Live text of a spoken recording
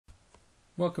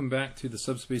Welcome back to the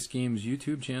Subspace Games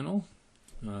YouTube channel.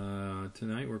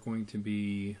 Tonight we're going to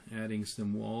be adding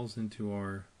some walls into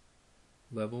our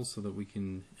levels so that we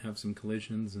can have some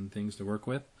collisions and things to work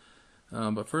with.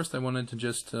 But first I wanted to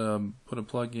just put a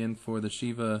plug in for the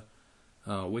Shiva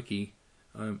wiki.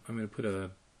 I'm going to put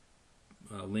a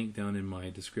link down in my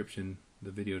description,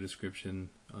 the video description.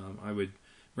 I would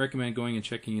recommend going and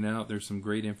checking it out. There's some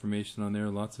great information on there,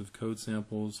 lots of code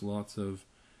samples, lots of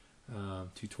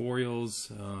tutorials.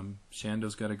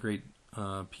 Shando's got a great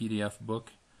PDF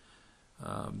book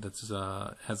that's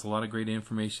has a lot of great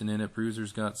information in it.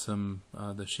 Bruiser's got some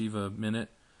the Shiva Minute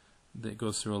that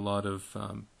goes through a lot of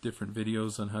different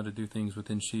videos on how to do things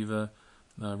within Shiva.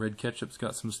 Red Ketchup's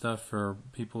got some stuff for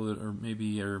people that are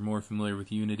maybe more familiar with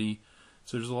Unity.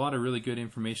 So there's a lot of really good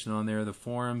information on there. The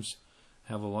forums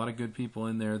have a lot of good people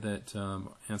in there that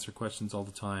answer questions all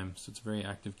the time, so it's a very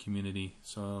active community,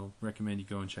 so I'll recommend you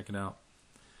go and check it out.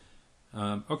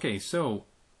 Okay, so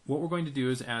what we're going to do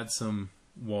is add some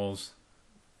walls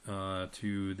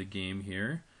to the game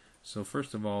here. So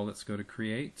first of all, let's go to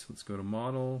Create, let's go to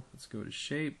Model, let's go to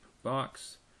Shape,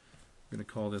 Box. We're going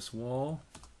to call this Wall.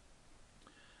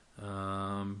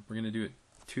 We're going to do it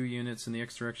 2 units in the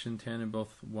X direction, 10 in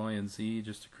both Y and Z,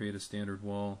 just to create a standard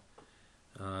wall.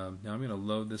 Now I'm going to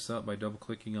load this up by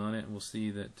double-clicking on it, and we'll see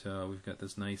that we've got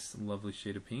this nice, lovely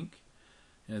shade of pink,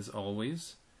 as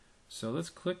always. So let's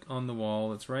click on the wall.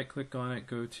 Let's right-click on it,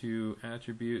 go to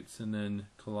Attributes, and then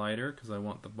Collider, because I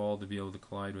want the ball to be able to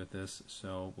collide with this.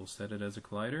 So we'll set it as a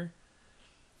collider.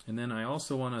 And then I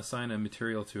also want to assign a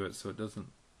material to it so it doesn't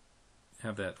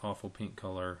have that awful pink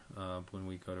color when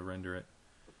we go to render it.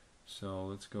 So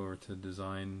let's go over to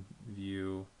Design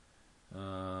View.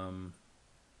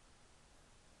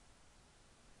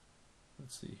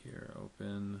 Let's see here,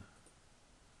 open.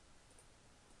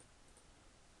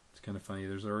 It's kind of funny,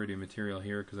 there's already a material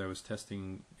here because I was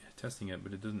testing it,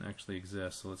 but it doesn't actually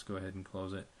exist, so let's go ahead and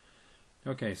close it.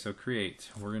 Okay, so create.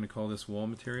 We're going to call this wall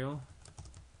material.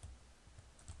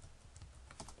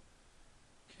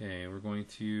 Okay, we're going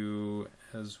to,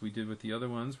 as we did with the other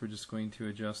ones, we're just going to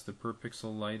adjust the per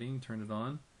pixel lighting, turn it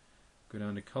on, go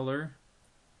down to color.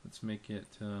 Let's make it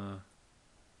a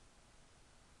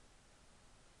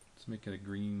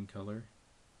green color,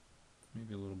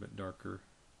 maybe a little bit darker,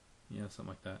 yeah, something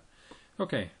like that.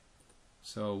 Okay,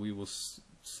 so we will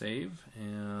save,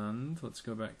 and let's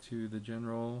go back to the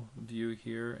general view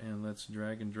here, and let's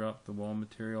drag and drop the wall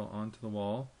material onto the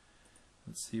wall.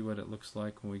 Let's see what it looks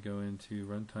like when we go into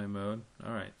runtime mode.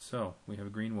 Alright, so we have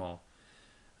a green wall.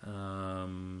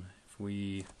 If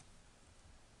we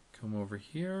come over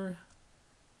here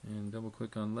and double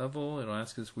click on level, it'll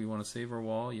ask us if we want to save our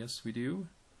wall. Yes, we do.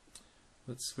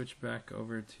 Let's switch back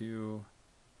over to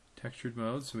textured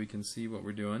mode so we can see what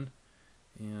we're doing.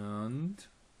 And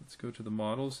let's go to the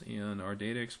models in our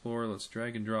data explorer. Let's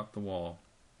drag and drop the wall.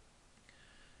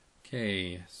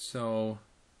 Okay, so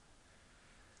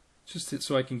just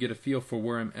so I can get a feel for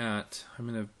where I'm at, I'm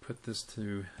going to put this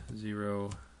to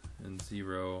 0 and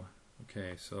 0.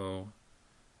 Okay, so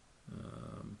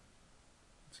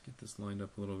let's get this lined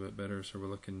up a little bit better so we're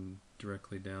looking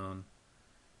directly down.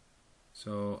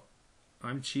 So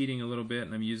I'm cheating a little bit,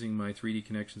 and I'm using my 3D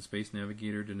Connection Space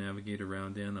Navigator to navigate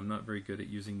around in. I'm not very good at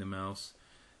using the mouse.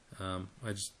 I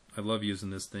love using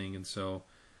this thing, and so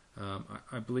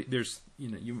I believe there's,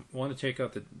 you want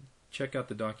to check out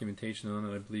the documentation on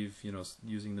it. I believe,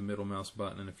 using the middle mouse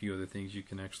button and a few other things, you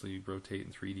can actually rotate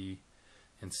in 3D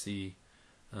and see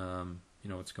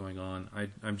what's going on. I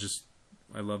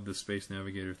love the Space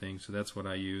Navigator thing, so that's what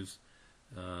I use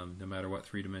no matter what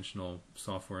three-dimensional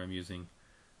software I'm using.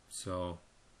 So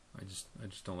I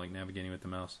just don't like navigating with the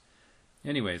mouse.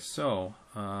 Anyways, so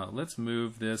let's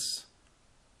move this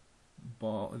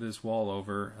wall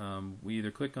over. We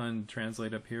either click on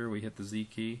Translate up here, we hit the Z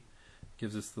key,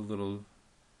 gives us the little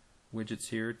widgets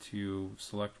here to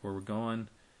select where we're going.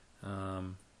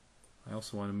 I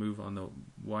also want to move on the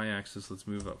y-axis. Let's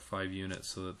move up 5 units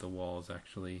so that the wall is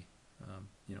actually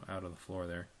out of the floor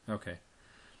there. Okay.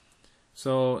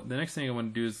 So the next thing I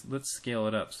want to do is let's scale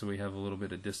it up so we have a little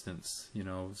bit of distance.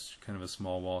 It's kind of a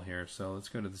small wall here. So let's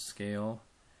go to the scale,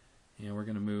 and we're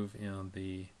going to move in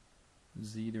the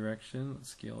Z direction. Let's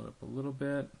scale it up a little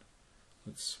bit.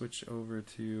 Let's switch over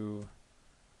to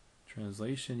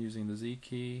translation using the Z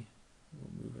key.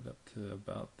 We'll move it up to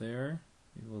about there,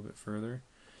 maybe a little bit further.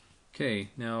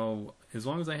 Okay, now as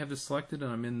long as I have this selected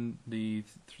and I'm in the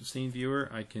scene viewer,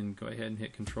 I can go ahead and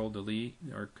hit Control Delete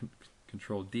or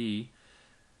Control D,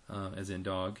 as in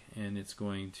dog, and it's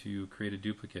going to create a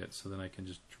duplicate. So then I can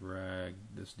just drag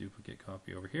this duplicate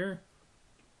copy over here.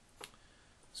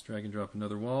 Let's drag and drop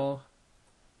another wall.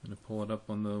 I'm going to pull it up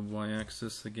on the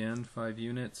y-axis again, 5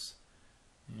 units,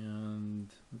 and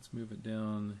let's move it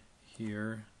down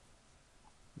here.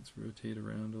 Let's rotate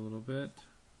around a little bit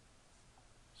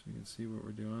so you can see what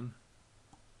we're doing.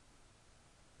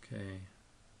 Okay.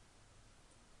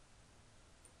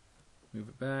 Move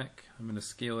it back. I'm going to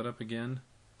scale it up again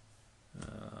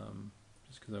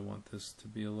just because I want this to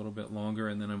be a little bit longer,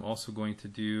 and then I'm also going to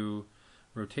do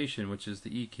rotation, which is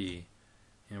the E key,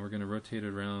 and we're going to rotate it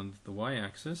around the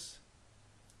y-axis,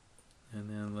 and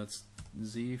then let's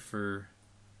Z for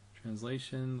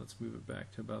translation. Let's move it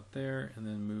back to about there, and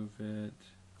then move it.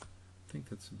 I think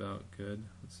that's about good.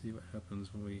 Let's see what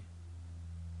happens when we.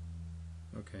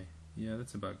 Okay, yeah,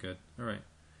 that's about good. Alright,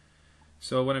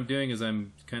 so what I'm doing is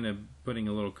I'm kind of putting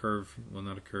a little curve, well,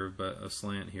 not a curve, but a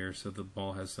slant here, so the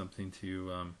ball has something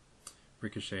to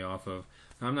ricochet off of.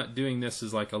 Now, I'm not doing this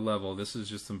as like a level. This is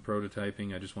just some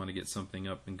prototyping. I just want to get something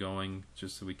up and going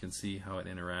just so we can see how it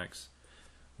interacts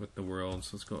with the world.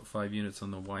 So let's go at 5 units on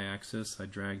the y-axis. I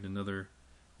dragged another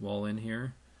wall in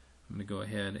here. I'm going to go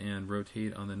ahead and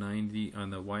rotate on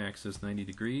the y-axis 90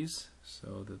 degrees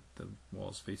so that the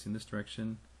wall is facing this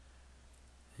direction.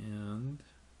 And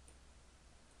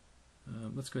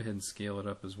let's go ahead and scale it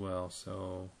up as well.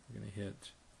 So we're going to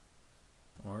hit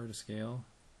R to scale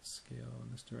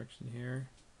in this direction here,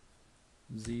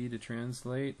 Z to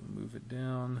translate, move it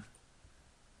down,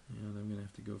 and I'm going to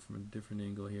have to go from a different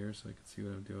angle here so I can see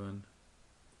what I'm doing.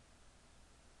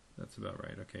 That's about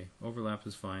right. Okay, overlap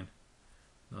is fine,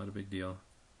 not a big deal.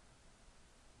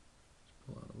 Just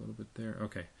pull out a little bit there.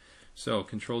 Okay, so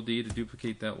Control D to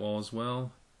duplicate that wall as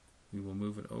well. We will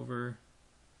move it over,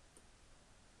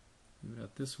 move it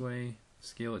out this way,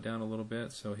 scale it down a little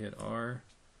bit, so hit R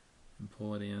and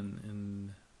pull it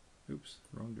in oops,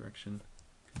 wrong direction.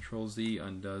 Control Z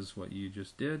undoes what you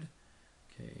just did.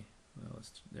 Okay, well,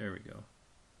 there we go.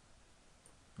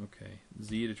 Okay,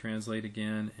 Z to translate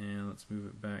again, and let's move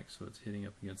it back so it's hitting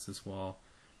up against this wall.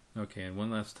 Okay, and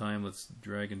one last time, let's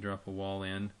drag and drop a wall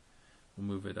in. We'll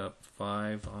move it up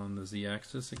 5 on the Z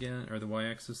axis again, or the Y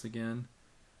axis again.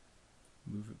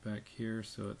 Move it back here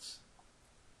so it's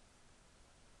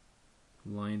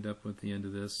lined up with the end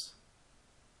of this.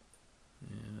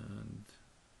 And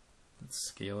let's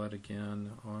scale it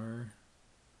again, R.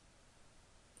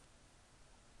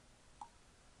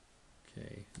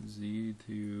 Okay, Z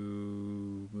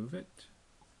to move it.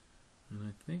 And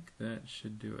I think that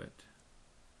should do it.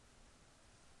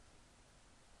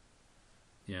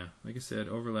 Yeah, like I said,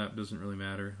 overlap doesn't really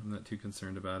matter. I'm not too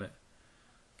concerned about it.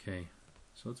 Okay,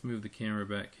 so let's move the camera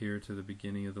back here to the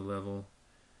beginning of the level,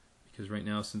 because right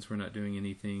now, since we're not doing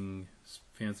anything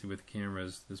fancy with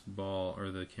cameras, this ball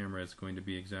or the camera is going to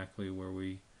be exactly where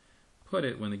we put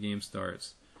it when the game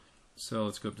starts. So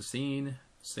let's go up to Scene,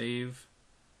 Save.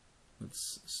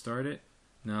 Let's start it.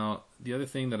 Now, the other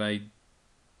thing that I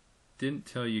didn't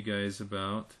tell you guys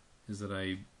about is that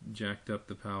I jacked up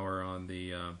the power on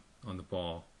the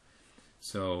ball.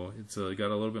 So it's got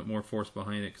a little bit more force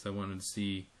behind it because I wanted to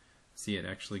see it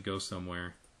actually go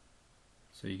somewhere.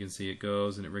 So you can see it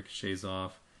goes and it ricochets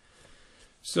off.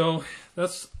 So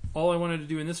that's all I wanted to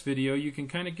do in this video. You can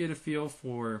kind of get a feel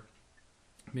for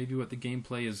maybe what the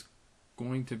gameplay is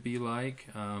going to be like.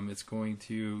 It's going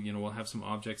to, we'll have some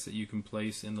objects that you can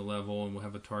place in the level, and we'll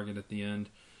have a target at the end.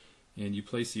 And you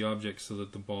place the objects so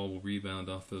that the ball will rebound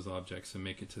off those objects and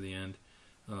make it to the end.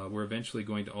 We're eventually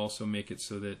going to also make it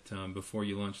so that before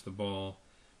you launch the ball,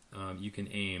 you can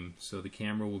aim. So the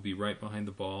camera will be right behind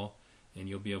the ball, and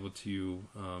you'll be able to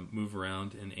move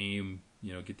around and aim,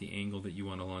 get the angle that you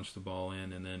want to launch the ball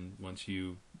in, and then once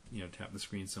you tap the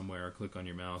screen somewhere or click on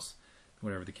your mouse,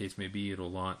 whatever the case may be,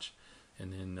 it'll launch,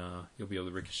 and then you'll be able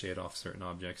to ricochet it off certain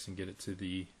objects and get it to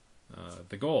the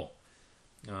goal.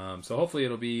 So hopefully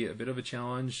it'll be a bit of a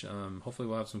challenge. Hopefully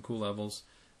we'll have some cool levels,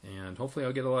 and hopefully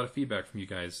I'll get a lot of feedback from you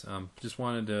guys. Just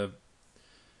wanted to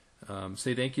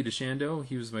say thank you to Shando.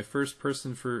 He was my first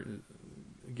person for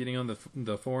getting on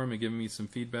the forum and giving me some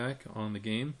feedback on the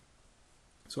game.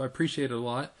 So I appreciate it a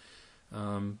lot.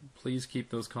 Please keep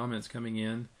those comments coming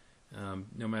in.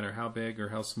 No matter how big or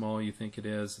how small you think it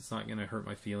is, it's not going to hurt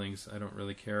my feelings. I don't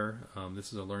really care.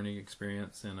 This is a learning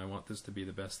experience, and I want this to be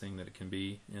the best thing that it can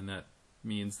be, and that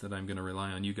means that I'm going to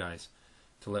rely on you guys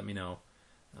to let me know,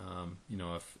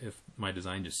 if my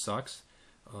design just sucks,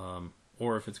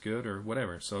 or if it's good or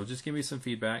whatever. So just give me some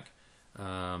feedback.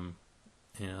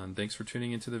 And thanks for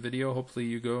tuning into the video. Hopefully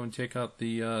you go and check out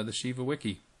the ShiVa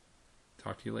wiki.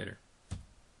 Talk to you later.